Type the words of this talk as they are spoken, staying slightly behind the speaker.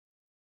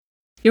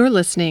You're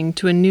listening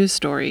to a news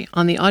story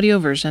on the audio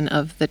version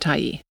of The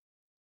Tyee.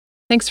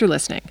 Thanks for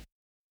listening.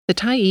 The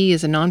Tyee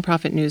is a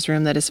nonprofit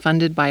newsroom that is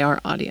funded by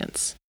our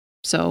audience.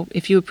 So,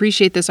 if you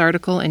appreciate this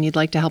article and you'd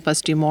like to help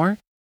us do more,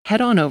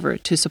 head on over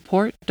to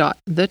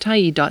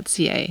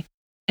support.thetyee.ca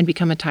and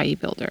become a Tyee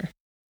builder.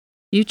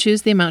 You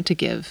choose the amount to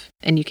give,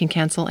 and you can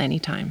cancel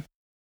anytime.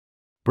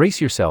 Brace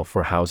yourself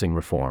for housing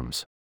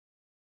reforms.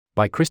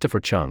 By Christopher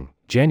Chung,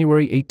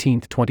 January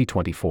 18,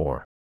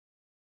 2024.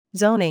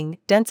 Zoning,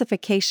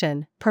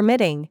 densification,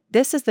 permitting,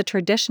 this is the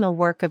traditional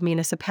work of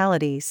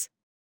municipalities.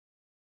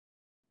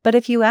 But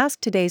if you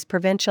ask today's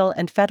provincial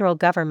and federal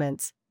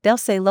governments, they'll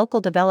say local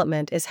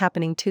development is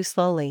happening too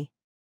slowly.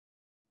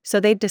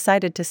 So they've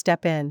decided to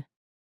step in.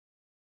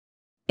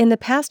 In the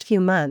past few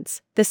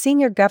months, the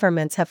senior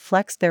governments have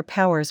flexed their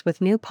powers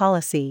with new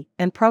policy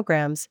and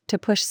programs to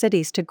push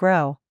cities to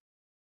grow.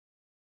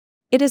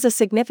 It is a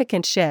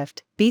significant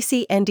shift,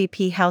 BC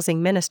NDP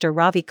Housing Minister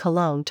Ravi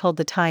Kahlon told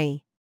the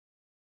Tyee.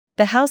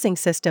 The housing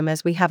system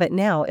as we have it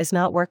now is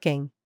not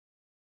working.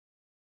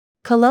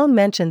 Kahlon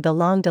mentioned the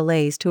long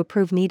delays to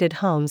approve needed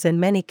homes in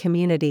many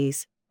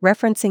communities,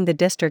 referencing the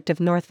district of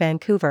North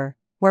Vancouver,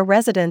 where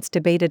residents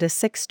debated a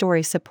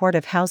 6-story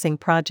supportive housing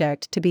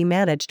project to be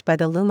managed by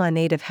the Luma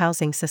Native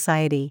Housing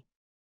Society.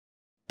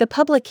 The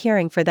public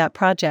hearing for that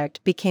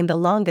project became the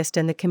longest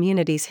in the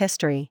community's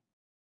history.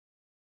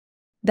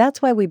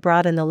 That's why we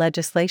brought in the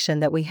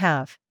legislation that we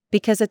have,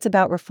 because it's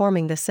about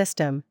reforming the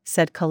system,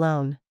 said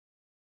Kahlon.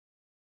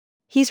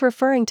 He's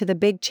referring to the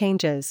big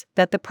changes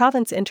that the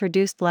province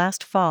introduced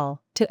last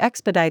fall to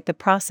expedite the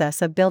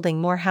process of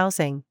building more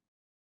housing.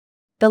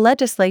 The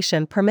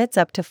legislation permits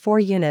up to 4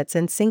 units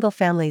in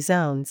single-family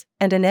zones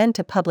and an end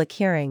to public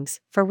hearings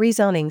for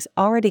rezonings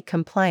already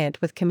compliant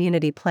with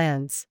community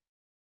plans.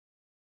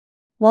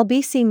 While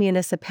BC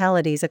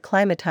municipalities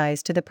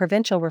acclimatize to the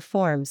provincial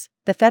reforms,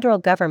 the federal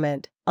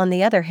government, on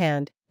the other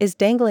hand, is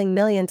dangling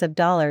millions of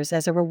dollars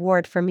as a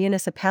reward for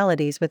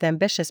municipalities with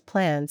ambitious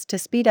plans to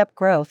speed up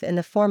growth in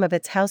the form of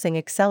its Housing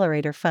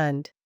Accelerator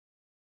Fund.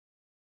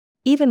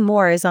 Even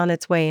more is on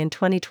its way in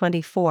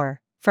 2024,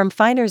 from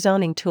finer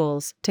zoning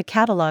tools to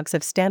catalogs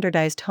of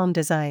standardized home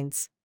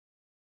designs.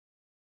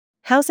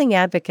 Housing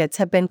advocates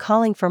have been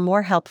calling for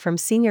more help from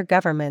senior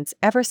governments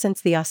ever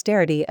since the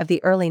austerity of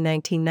the early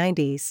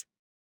 1990s.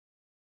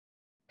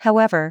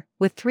 However,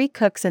 with 3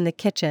 cooks in the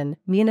kitchen,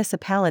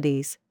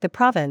 municipalities, the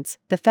province,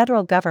 the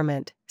federal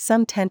government,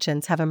 some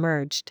tensions have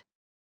emerged.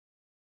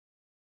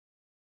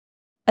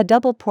 A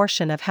double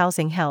portion of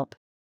housing help.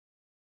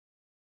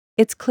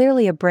 It's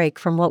clearly a break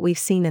from what we've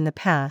seen in the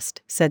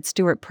past, said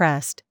Stuart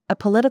Prest, a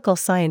political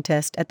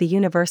scientist at the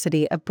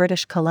University of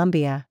British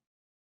Columbia.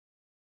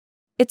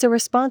 It's a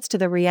response to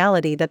the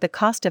reality that the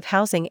cost of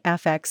housing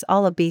affects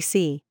all of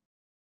BC.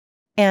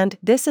 And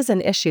this is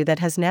an issue that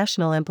has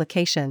national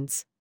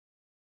implications.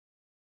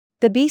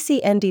 The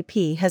BC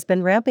NDP has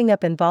been ramping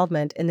up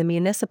involvement in the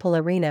municipal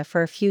arena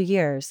for a few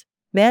years,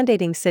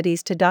 mandating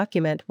cities to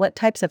document what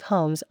types of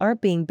homes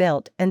aren't being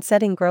built and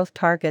setting growth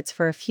targets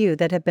for a few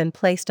that have been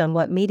placed on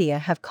what media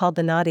have called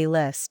the naughty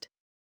list.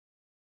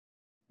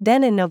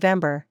 Then in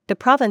November, the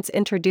province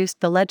introduced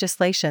the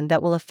legislation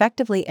that will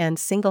effectively end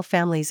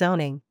single-family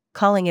zoning,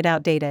 calling it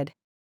outdated.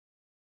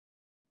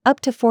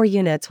 Up to 4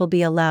 units will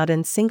be allowed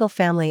in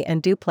single-family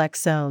and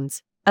duplex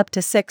zones. Up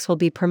to 6 will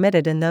be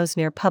permitted in those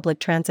near public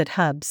transit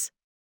hubs.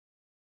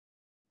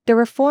 The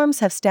reforms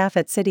have staff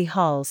at city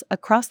halls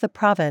across the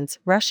province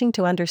rushing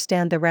to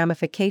understand the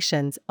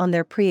ramifications on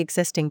their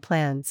pre-existing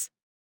plans.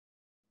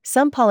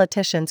 Some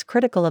politicians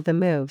critical of the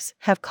moves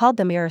have called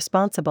them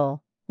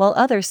irresponsible, while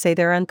others say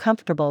they're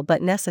uncomfortable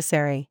but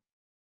necessary.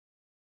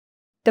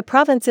 The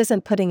province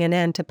isn't putting an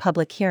end to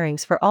public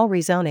hearings for all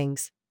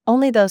rezonings,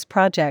 only those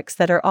projects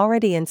that are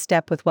already in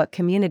step with what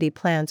community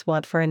plans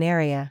want for an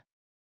area.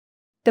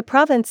 The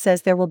province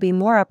says there will be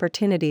more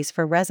opportunities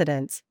for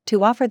residents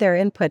to offer their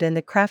input in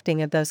the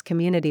crafting of those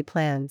community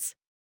plans.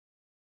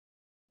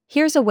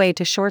 Here's a way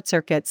to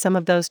short-circuit some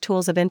of those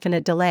tools of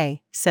infinite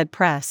delay, said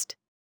Prest.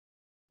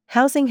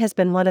 Housing has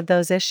been one of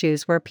those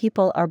issues where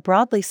people are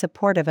broadly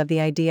supportive of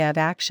the idea of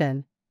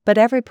action, but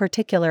every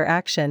particular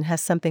action has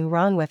something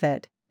wrong with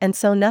it, and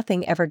so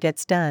nothing ever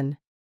gets done.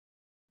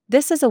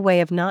 This is a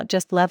way of not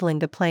just leveling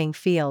the playing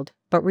field,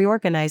 but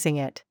reorganizing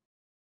it.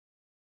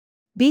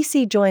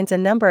 BC joins a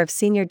number of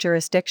senior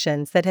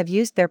jurisdictions that have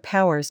used their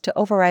powers to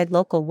override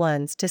local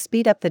ones to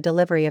speed up the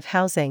delivery of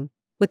housing,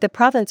 with the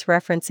province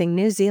referencing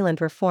New Zealand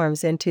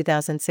reforms in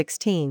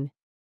 2016.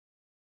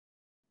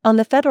 On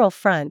the federal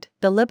front,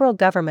 the Liberal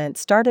government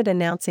started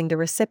announcing the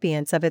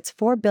recipients of its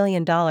 $4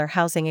 billion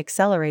Housing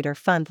Accelerator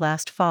Fund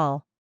last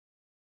fall.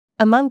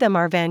 Among them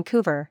are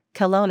Vancouver,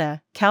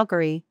 Kelowna,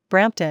 Calgary,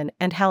 Brampton,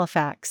 and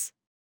Halifax.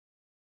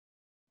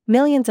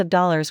 Millions of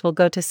dollars will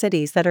go to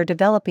cities that are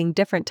developing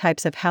different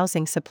types of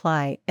housing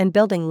supply and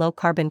building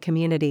low-carbon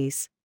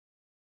communities.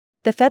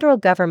 The federal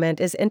government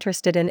is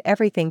interested in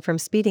everything from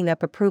speeding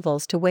up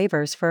approvals to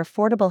waivers for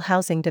affordable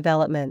housing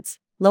developments,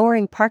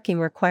 lowering parking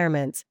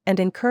requirements, and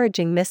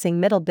encouraging missing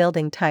middle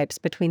building types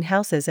between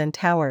houses and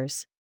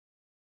towers.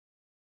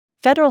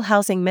 Federal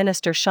Housing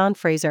Minister Sean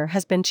Fraser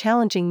has been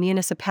challenging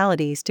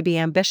municipalities to be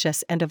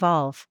ambitious and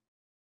evolve.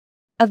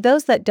 Of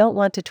those that don't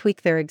want to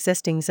tweak their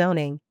existing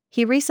zoning,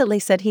 he recently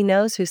said he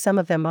knows who some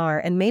of them are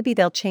and maybe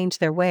they'll change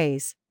their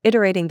ways,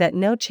 iterating that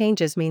no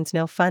changes means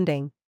no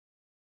funding.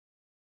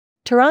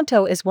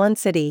 Toronto is one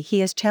city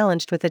he is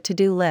challenged with a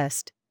to-do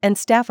list, and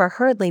staff are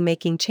hurriedly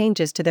making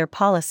changes to their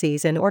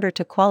policies in order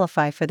to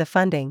qualify for the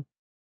funding.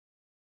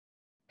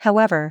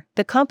 However,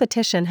 the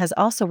competition has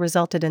also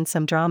resulted in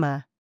some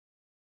drama.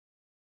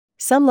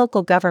 Some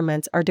local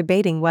governments are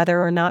debating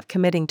whether or not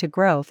committing to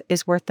growth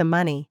is worth the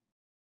money.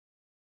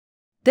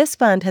 This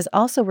fund has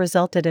also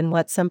resulted in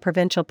what some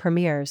provincial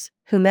premiers,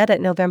 who met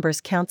at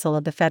November's Council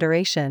of the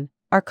Federation,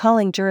 are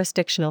calling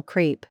jurisdictional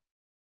creep.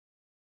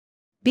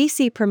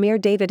 BC Premier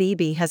David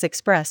Eby has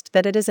expressed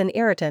that it is an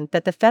irritant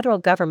that the federal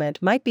government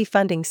might be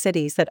funding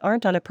cities that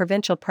aren't on a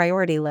provincial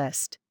priority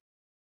list.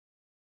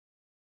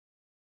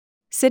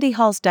 City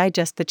Halls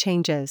digest the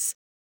changes.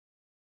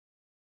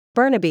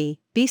 Burnaby,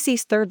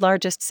 BC's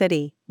third-largest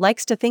city,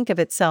 likes to think of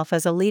itself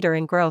as a leader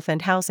in growth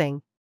and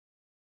housing.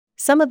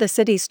 Some of the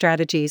city's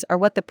strategies are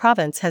what the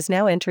province has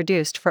now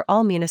introduced for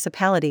all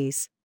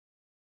municipalities.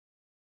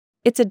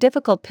 It's a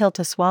difficult pill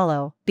to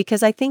swallow,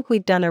 because I think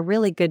we've done a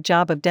really good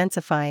job of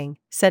densifying,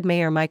 said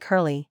Mayor Mike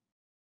Hurley.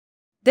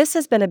 This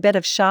has been a bit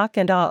of shock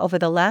and awe over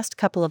the last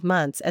couple of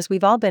months as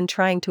we've all been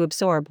trying to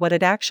absorb what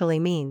it actually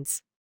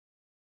means.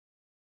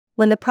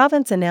 When the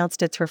province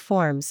announced its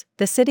reforms,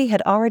 the city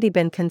had already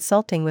been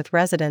consulting with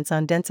residents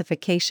on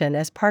densification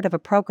as part of a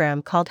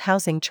program called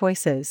Housing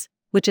Choices,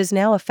 which is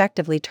now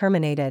effectively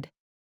terminated.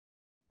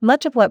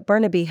 Much of what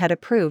Burnaby had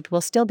approved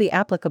will still be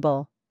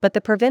applicable, but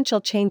the provincial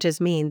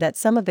changes mean that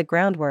some of the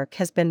groundwork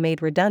has been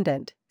made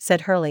redundant,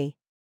 said Hurley.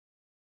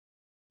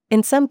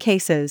 In some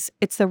cases,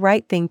 it's the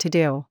right thing to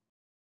do.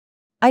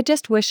 I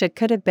just wish it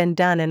could have been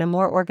done in a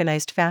more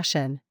organized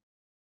fashion.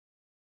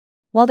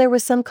 While there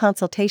was some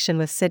consultation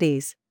with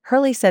cities,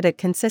 Hurley said it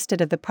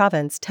consisted of the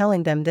province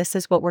telling them this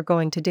is what we're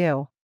going to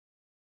do.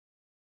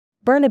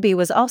 Burnaby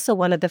was also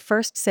one of the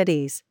first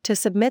cities to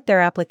submit their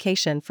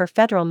application for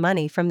federal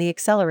money from the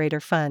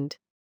Accelerator Fund.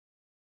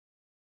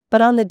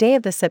 But on the day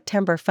of the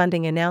September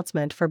funding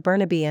announcement for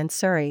Burnaby and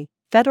Surrey,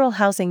 Federal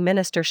Housing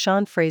Minister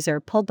Sean Fraser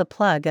pulled the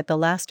plug at the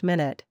last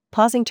minute,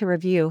 pausing to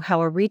review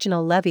how a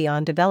regional levy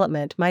on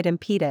development might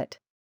impede it.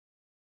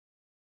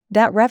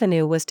 That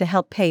revenue was to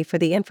help pay for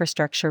the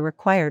infrastructure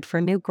required for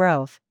new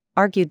growth,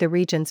 argued the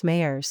region's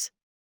mayors.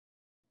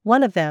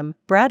 One of them,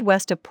 Brad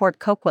West of Port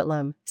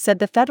Coquitlam, said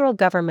the federal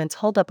government's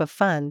holdup of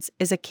funds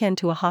is akin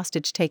to a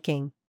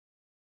hostage-taking.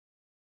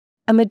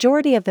 A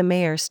majority of the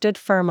mayors stood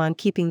firm on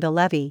keeping the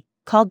levy,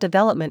 called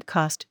development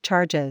cost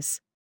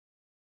charges.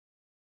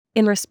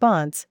 In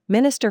response,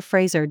 Minister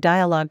Fraser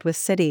dialogued with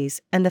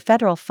cities, and the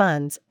federal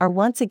funds are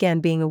once again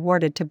being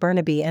awarded to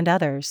Burnaby and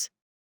others.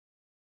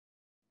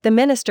 The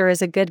minister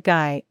is a good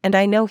guy, and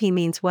I know he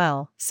means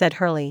well, said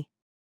Hurley.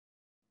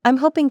 I'm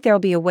hoping there'll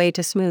be a way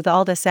to smooth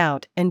all this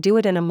out and do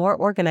it in a more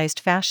organized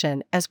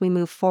fashion as we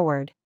move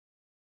forward.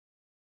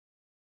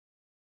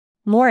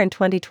 More in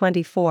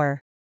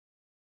 2024.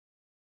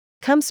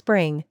 Come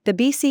spring, the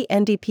BC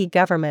NDP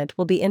government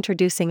will be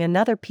introducing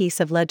another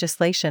piece of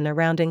legislation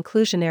around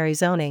inclusionary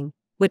zoning,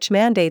 which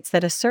mandates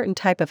that a certain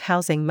type of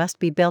housing must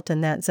be built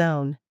in that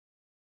zone.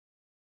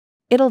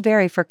 It'll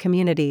vary for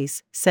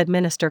communities, said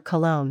Minister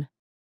Colon.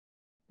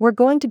 We're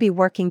going to be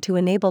working to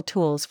enable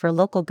tools for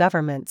local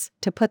governments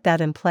to put that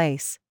in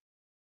place.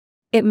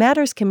 It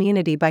matters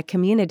community by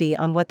community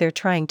on what they're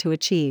trying to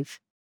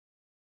achieve.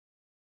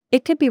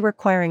 It could be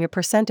requiring a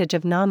percentage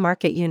of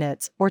non-market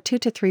units or 2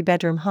 to 3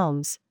 bedroom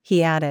homes,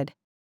 he added.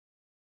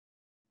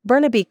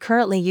 Burnaby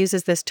currently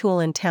uses this tool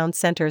in town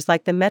centers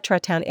like the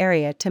Metrotown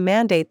area to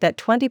mandate that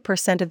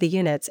 20% of the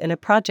units in a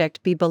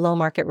project be below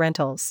market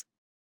rentals.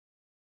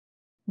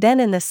 Then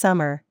in the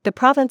summer, the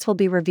province will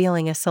be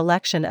revealing a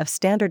selection of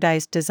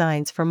standardized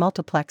designs for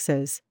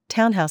multiplexes,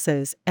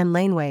 townhouses, and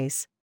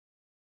laneways.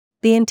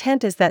 The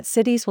intent is that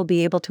cities will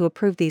be able to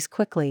approve these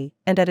quickly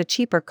and at a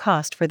cheaper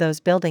cost for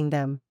those building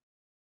them.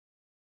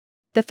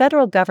 The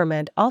federal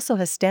government also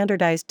has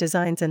standardized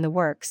designs in the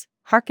works,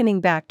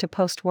 harkening back to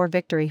post-war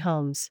Victory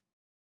homes.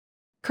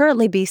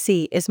 Currently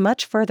BC is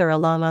much further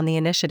along on the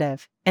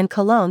initiative, and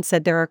Cologne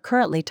said there are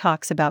currently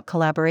talks about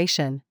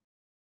collaboration.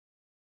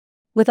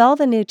 With all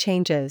the new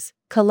changes,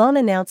 Cologne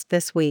announced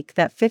this week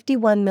that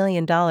 $51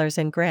 million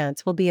in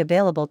grants will be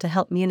available to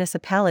help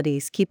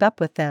municipalities keep up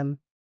with them.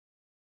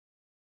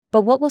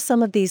 But what will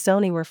some of these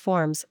zoning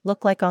reforms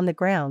look like on the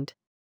ground?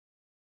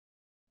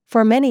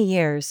 For many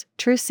years,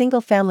 true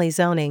single-family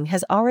zoning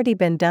has already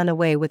been done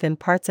away with in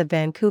parts of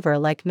Vancouver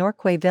like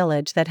Norquay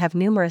Village that have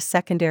numerous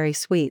secondary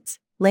suites,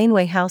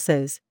 laneway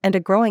houses, and a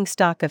growing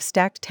stock of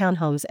stacked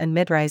townhomes and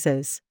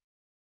mid-rises.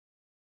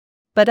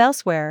 But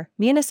elsewhere,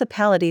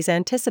 municipalities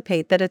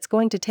anticipate that it's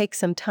going to take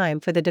some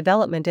time for the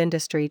development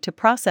industry to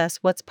process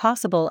what's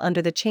possible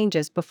under the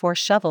changes before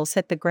shovels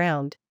hit the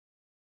ground.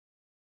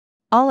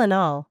 All in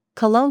all,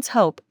 Cologne's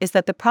hope is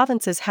that the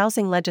province's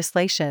housing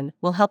legislation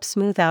will help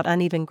smooth out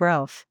uneven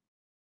growth.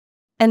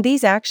 And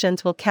these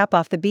actions will cap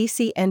off the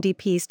BC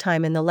NDP's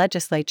time in the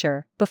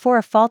legislature before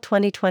a fall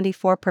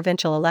 2024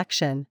 provincial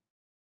election.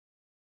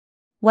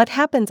 What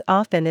happens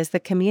often is the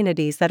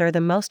communities that are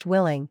the most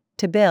willing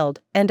to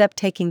build end up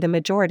taking the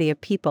majority of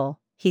people,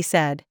 he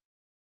said.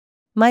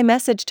 My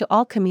message to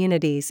all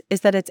communities is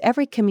that it's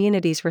every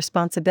community's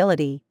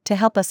responsibility to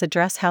help us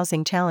address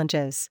housing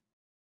challenges.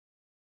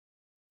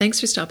 Thanks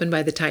for stopping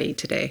by the Tyee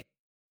today.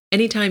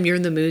 Anytime you're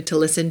in the mood to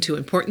listen to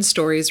important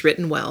stories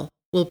written well,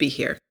 we'll be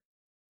here.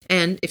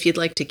 And if you'd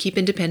like to keep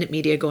independent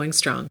media going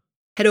strong,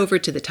 head over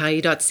to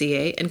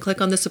thetyee.ca and click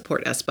on the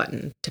Support Us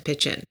button to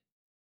pitch in.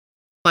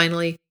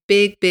 Finally,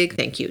 big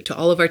thank you to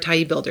all of our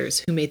Tyee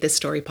builders who made this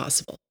story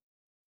possible.